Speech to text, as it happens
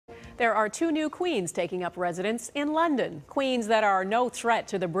There are 2 new queens taking up residence in London. Queens that are no threat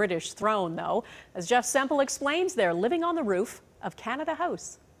to the British throne, though. As Jeff Semple explains, they're living on the roof of Canada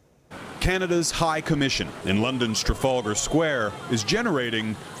House. Canada's High Commission in London's Trafalgar Square is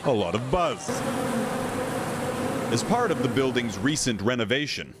generating a lot of buzz. As part of the building's recent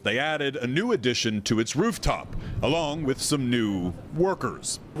renovation, they added a new addition to its rooftop, along with some new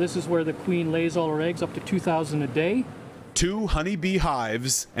workers. This is where the queen lays all her eggs, up to 2,000 a day. 2 honeybee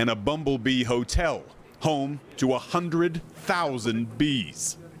hives and a bumblebee hotel, home to 100,000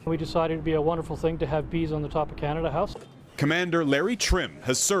 bees. We decided it'd be a wonderful thing to have bees on the top of Canada House. Commander Larry Trim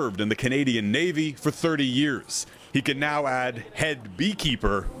has served in the Canadian Navy for 30 years. He can now add head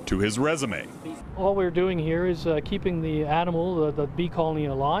beekeeper to his resume. All we're doing here is keeping the animal, the bee colony,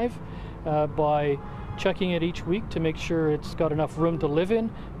 alive by checking it each week to make sure it's got enough room to live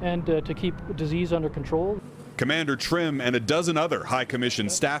in and to keep disease under control. Commander Trim and a dozen other High Commission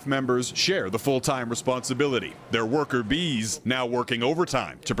staff members share the full-time responsibility. Their worker bees now working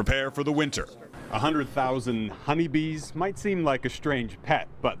overtime to prepare for the winter. 100,000 honeybees might seem like a strange pet,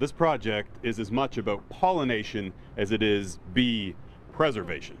 but this project is as much about pollination as it is bee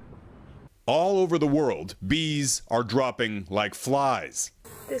preservation. All over the world, bees are dropping like flies.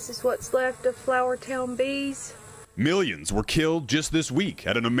 This is what's left of Flowertown bees. Millions were killed just this week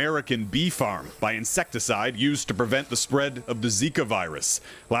at an American bee farm by insecticide used to prevent the spread of the Zika virus.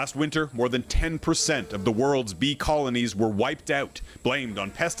 Last winter, more than 10% of the world's bee colonies were wiped out, blamed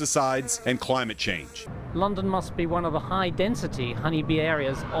on pesticides and climate change. London must be one of the high-density honeybee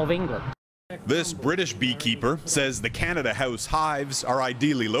areas of England. This British beekeeper says the Canada House hives are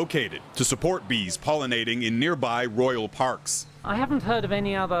ideally located to support bees pollinating in nearby royal parks. I haven't heard of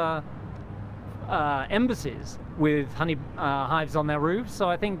any other embassies with hives on their roofs, so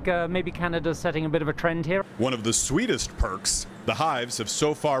I think maybe Canada's setting a bit of a trend here. One of the sweetest perks, the hives have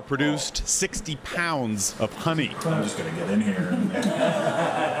so far produced 60 pounds of honey. I'm just going to get in here.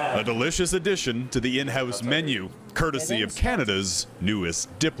 A delicious addition to the in-house menu, courtesy of Canada's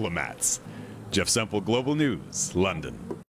newest diplomats. Jeff Semple, Global News, London.